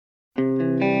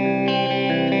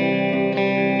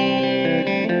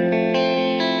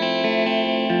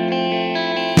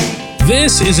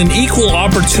This is an equal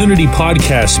opportunity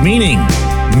podcast, meaning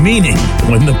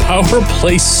when the power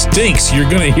play stinks, you're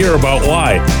going to hear about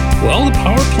why. Well, the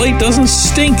power play doesn't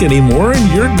stink anymore,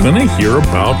 and you're going to hear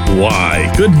about why.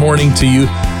 Good morning to you.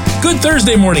 Good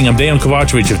Thursday morning. I'm Dan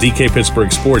Kovacevic of DK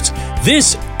Pittsburgh Sports.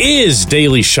 This is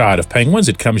Daily Shot of Penguins.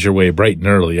 It comes your way bright and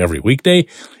early every weekday.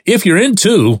 If you're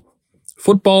into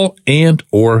football and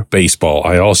or baseball,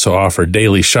 I also offer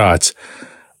daily shots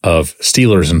of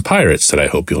Steelers and Pirates that I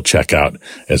hope you'll check out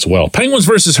as well. Penguins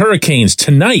versus Hurricanes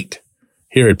tonight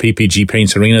here at PPG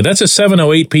Paints Arena. That's a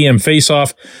 7:08 p.m.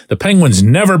 face-off. The Penguins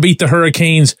never beat the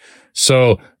Hurricanes,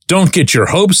 so don't get your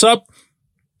hopes up.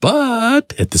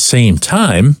 But at the same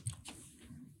time,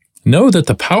 know that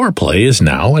the power play is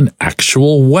now an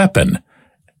actual weapon,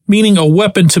 meaning a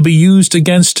weapon to be used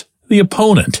against the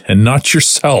opponent and not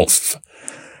yourself.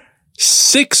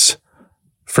 6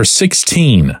 for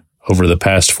 16 over the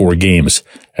past 4 games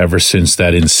ever since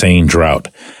that insane drought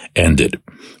ended.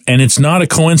 And it's not a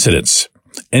coincidence.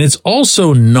 And it's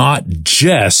also not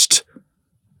just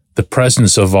the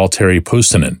presence of Valtteri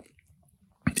Puustinen.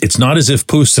 It's not as if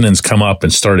Puustinen's come up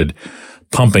and started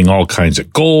pumping all kinds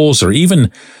of goals or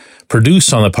even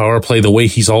produce on the power play the way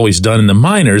he's always done in the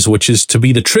minors, which is to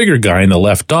be the trigger guy in the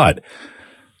left dot.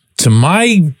 To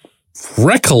my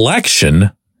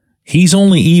recollection, he's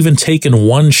only even taken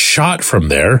 1 shot from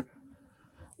there,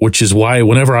 which is why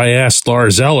whenever I asked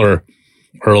Lars Eller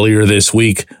earlier this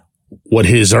week what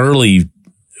his early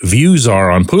views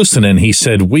are on Puustinen, he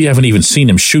said, we haven't even seen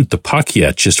him shoot the puck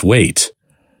yet, just wait.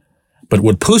 But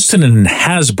what Puustinen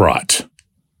has brought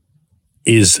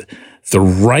is the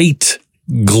right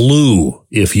glue,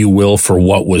 if you will, for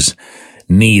what was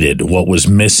needed, what was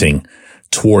missing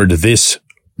toward this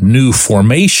new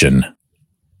formation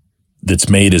that's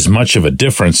made as much of a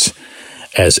difference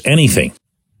as anything.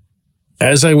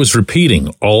 As I was repeating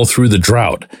all through the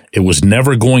drought, it was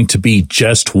never going to be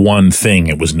just one thing.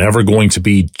 It was never going to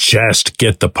be just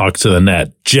get the puck to the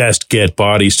net, just get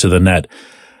bodies to the net.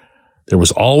 There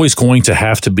was always going to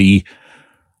have to be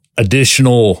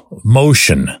additional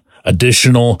motion,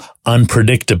 additional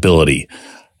unpredictability,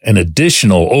 an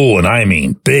additional, and I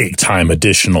mean big time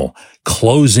additional,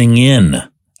 closing in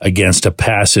against a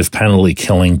passive penalty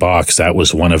killing box. That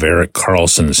was one of Erik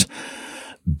Karlsson's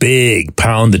big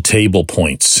pound the table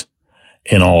points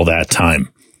in all that time.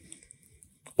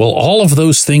 Well, all of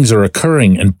those things are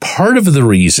occurring, and part of the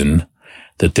reason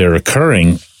that they're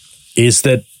occurring is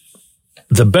that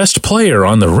the best player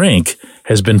on the rink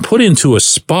has been put into a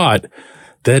spot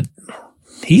that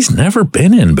he's never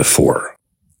been in before.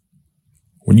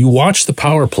 When you watch the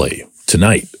power play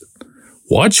tonight,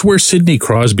 watch where Sidney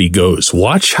Crosby goes.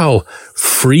 Watch how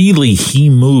freely he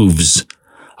moves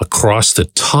across the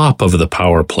top of the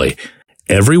power play.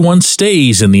 Everyone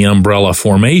stays in the umbrella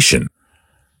formation,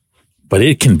 but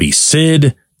it can be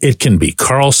Sid, it can be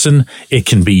Karlsson, it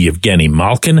can be Evgeny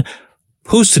Malkin.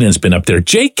 Puustinen's been up there.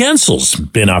 Jake Gensel's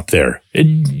been up there.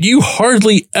 You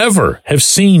hardly ever have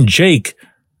seen Jake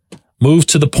move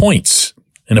to the points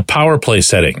in a power play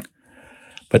setting.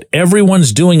 But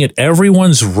everyone's doing it.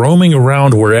 Everyone's roaming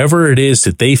around wherever it is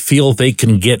that they feel they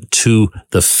can get to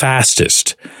the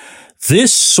fastest.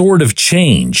 This sort of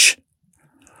change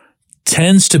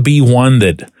tends to be one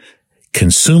that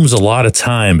consumes a lot of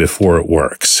time before it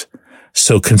works.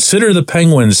 So consider the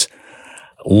Penguins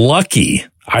lucky,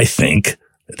 I think,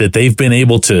 that they've been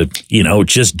able to,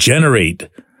 just generate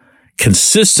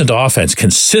consistent offense,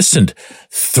 consistent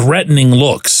threatening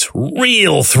looks,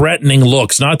 real threatening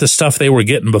looks, not the stuff they were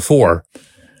getting before.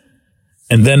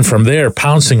 And then from there,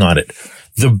 pouncing on it.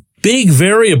 The big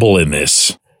variable in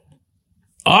this,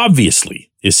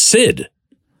 obviously, is Sid.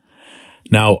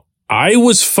 Now, I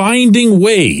was finding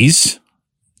ways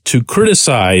to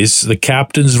criticize the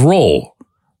captain's role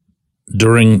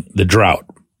during the drought.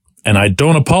 And I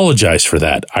don't apologize for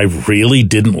that. I really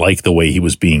didn't like the way he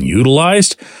was being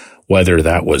utilized, whether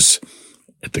that was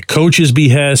at the coach's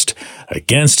behest,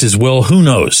 against his will, who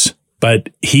knows? But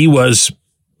he was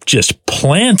just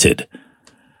planted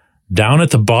down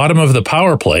at the bottom of the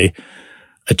power play,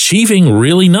 achieving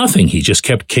really nothing. He just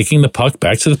kept kicking the puck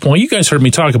back to the point. You guys heard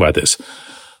me talk about this.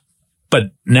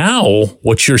 But now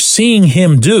what you're seeing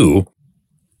him do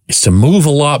is to move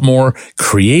a lot more,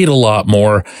 create a lot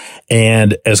more.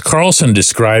 And as Karlsson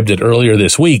described it earlier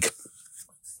this week,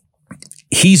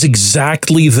 he's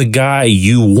exactly the guy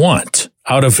you want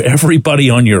out of everybody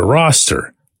on your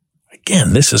roster.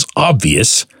 Again, this is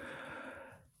obvious,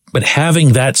 but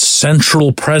having that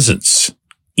central presence,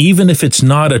 even if it's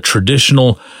not a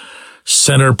traditional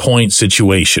center point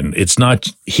situation, it's not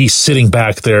he's sitting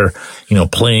back there,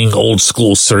 playing old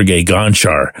school Sergei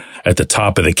Gonchar at the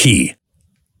top of the key.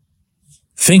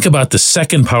 Think about the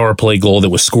second power play goal that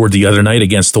was scored the other night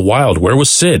against the Wild. Where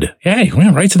was Sid? Yeah, he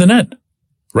went right to the net.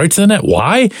 Right to the net.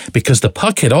 Why? Because the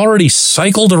puck had already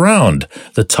cycled around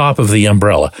the top of the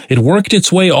umbrella. It worked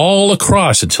its way all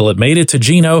across until it made it to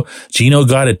Gino. Gino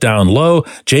got it down low.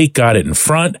 Jake got it in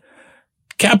front.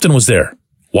 Captain was there.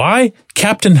 Why?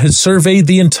 Captain had surveyed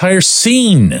the entire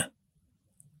scene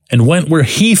and went where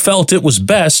he felt it was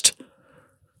best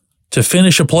to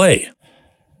finish a play.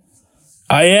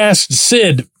 I asked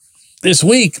Sid this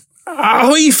week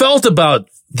how he felt about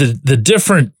the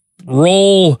different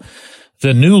role,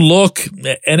 the new look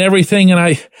and everything. And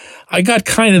I got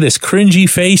kind of this cringy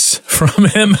face from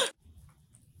him,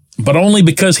 but only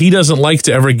because he doesn't like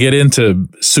to ever get into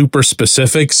super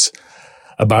specifics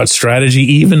about strategy,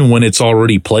 even when it's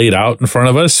already played out in front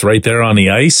of us right there on the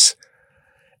ice.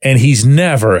 And he's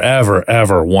never, ever,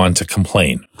 ever one to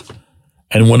complain.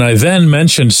 And when I then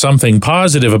mentioned something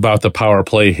positive about the power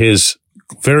play, his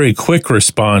very quick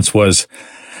response was,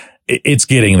 it's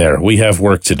getting there. We have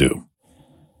work to do,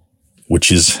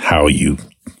 which is how you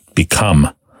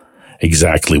become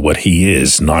exactly what he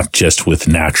is, not just with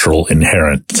natural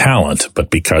inherent talent, but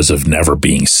because of never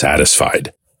being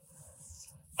satisfied.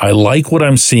 I like what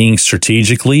I'm seeing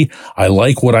strategically. I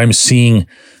like what I'm seeing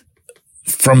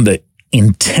from the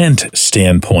intent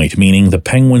standpoint, meaning the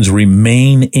Penguins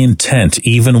remain intent,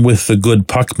 even with the good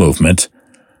puck movement,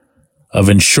 of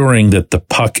ensuring that the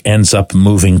puck ends up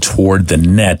moving toward the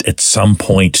net at some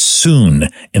point soon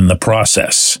in the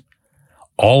process.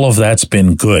 All of that's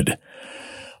been good.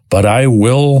 But I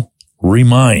will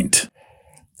remind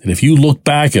that if you look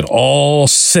back at all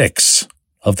 6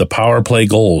 of the power play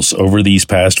goals over these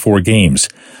past 4 games,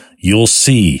 you'll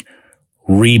see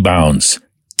rebounds,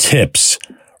 tips,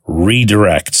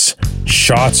 redirects,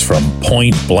 shots from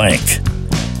point blank,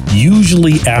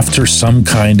 usually after some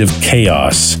kind of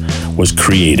chaos was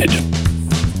created.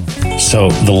 So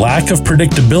the lack of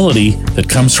predictability that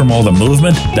comes from all the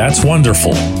movement, that's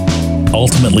wonderful.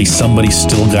 Ultimately, somebody's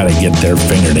still got to get their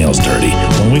fingernails dirty.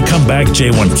 When we come back,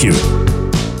 J1Q.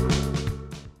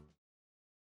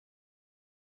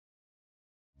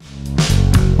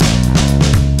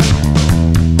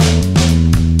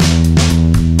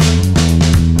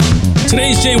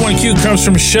 Today's J1Q comes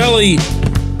from Shelley,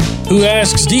 who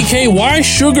asks, DK, why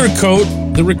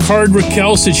sugarcoat the Rickard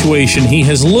Rakell situation? He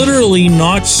has literally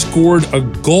not scored a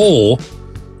goal.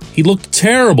 He looked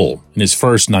terrible in his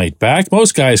first night back.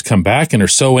 Most guys come back and are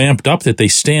so amped up that they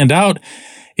stand out.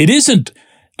 It isn't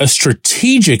a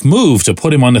strategic move to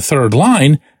put him on the third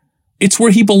line. It's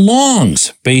where he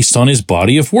belongs based on his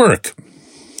body of work.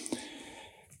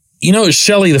 You know,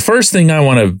 Shelley, the first thing I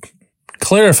want to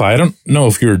clarify, I don't know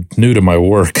if you're new to my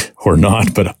work or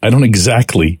not, but I don't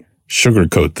exactly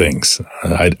sugarcoat things.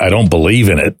 I don't believe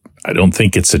in it. I don't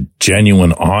think it's a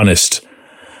genuine, honest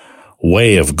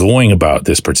way of going about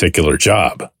this particular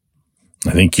job.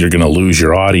 I think you're going to lose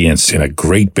your audience in a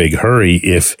great big hurry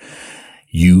if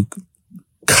you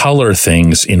color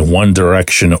things in one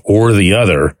direction or the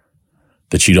other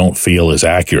that you don't feel is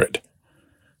accurate.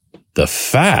 The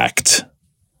fact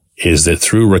is that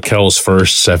through Rakell's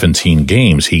first 17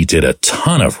 games, he did a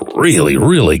ton of really,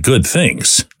 really good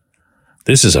things.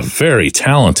 This is a very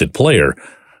talented player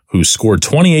who scored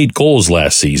 28 goals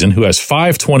last season, who has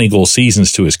 5 20-goal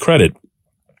seasons to his credit.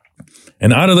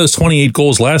 And out of those 28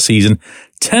 goals last season,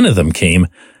 10 of them came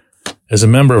as a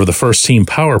member of the first team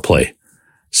power play.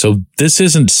 So this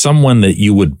isn't someone that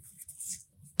you would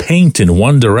paint in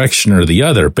one direction or the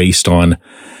other based on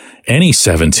any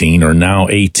 17 or now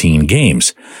 18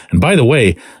 games. And by the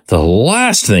way, the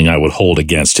last thing I would hold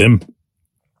against him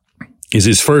is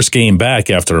his first game back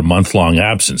after a month-long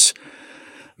absence.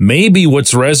 Maybe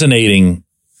what's resonating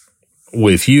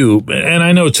with you, and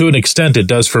I know to an extent it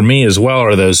does for me as well,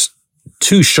 are those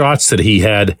 2 shots that he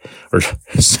had, or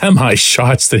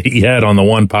semi-shots that he had on the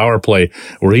one power play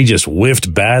where he just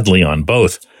whiffed badly on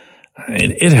both.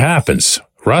 It happens.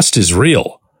 Rust is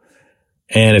real.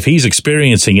 And if he's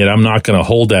experiencing it, I'm not going to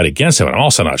hold that against him. I'm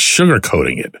also not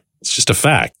sugarcoating it. It's just a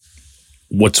fact.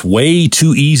 What's way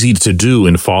too easy to do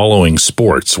in following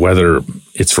sports, whether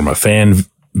it's from a fan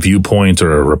viewpoint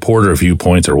or a reporter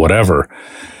viewpoint or whatever,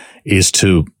 is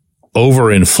to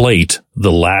overinflate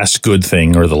the last good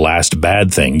thing or the last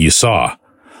bad thing you saw.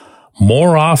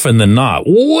 More often than not,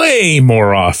 way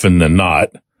more often than not,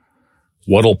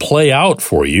 what'll play out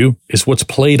for you is what's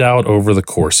played out over the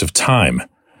course of time.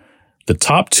 The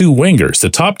top 2 wingers, the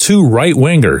top 2 right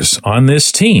wingers on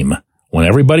this team, when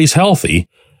everybody's healthy,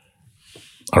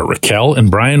 are Rakell and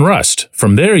Brian Rust.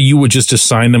 From there, you would just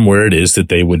assign them where it is that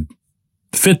they would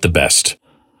fit the best.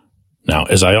 Now,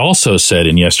 as I also said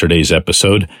in yesterday's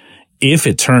episode, if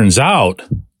it turns out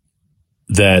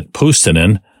that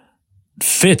Puustinen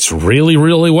fits really,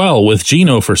 really well with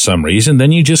Gino for some reason,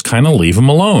 then you just kind of leave him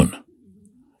alone.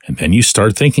 And then you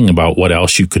start thinking about what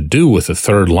else you could do with the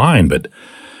third line. But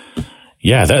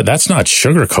yeah, that's not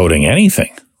sugarcoating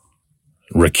anything.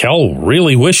 Raquel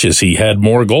really wishes he had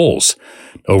more goals.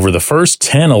 Over the first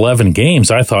 10, 11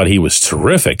 games, I thought he was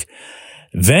terrific.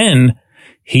 Then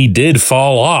he did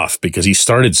fall off because he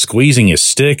started squeezing his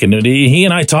stick, and he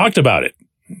and I talked about it.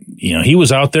 You know, he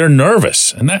was out there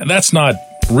nervous, and that's not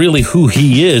really who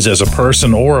he is as a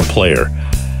person or a player.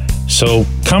 So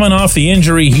coming off the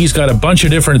injury, he's got a bunch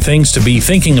of different things to be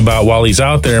thinking about while he's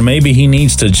out there. Maybe he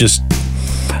needs to just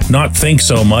not think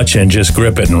so much and just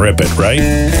grip it and rip it, right?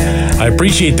 I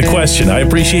appreciate the question. I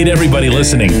appreciate everybody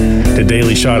listening to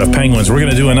Daily Shot of Penguins. We're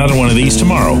going to do another one of these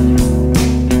tomorrow.